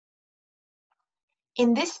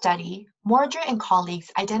In this study, Mordret and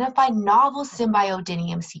colleagues identified novel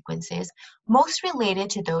symbiodinium sequences most related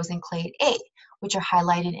to those in clade A, which are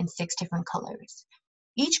highlighted in 6 different colors.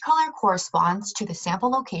 Each color corresponds to the sample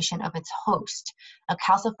location of its host, a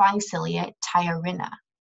calcifying ciliate Tyarrhina.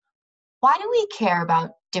 Why do we care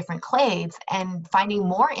about different clades and finding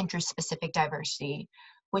more interspecific diversity,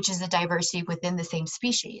 which is the diversity within the same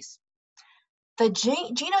species? The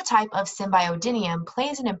genotype of Symbiodinium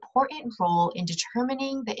plays an important role in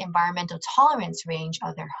determining the environmental tolerance range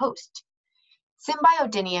of their host.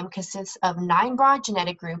 Symbiodinium consists of 9 broad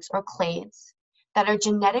genetic groups or clades that are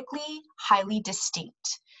genetically highly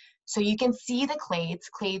distinct. So you can see the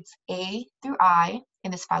clades A through I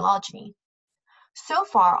in this phylogeny. So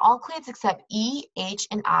far, all clades except E, H,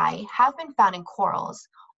 and I have been found in corals,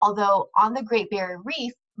 although on the Great Barrier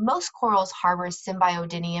Reef, most corals harbor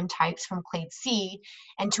Symbiodinium types from clade C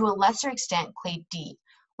and to a lesser extent clade D,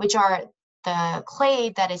 which are the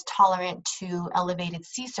clade that is tolerant to elevated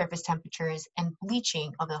sea surface temperatures and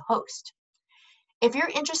bleaching of the host. If you're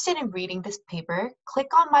interested in reading this paper, click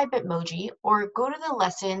on my Bitmoji or go to the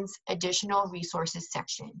lesson's additional resources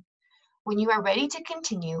section. When you are ready to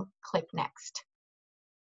continue, click next.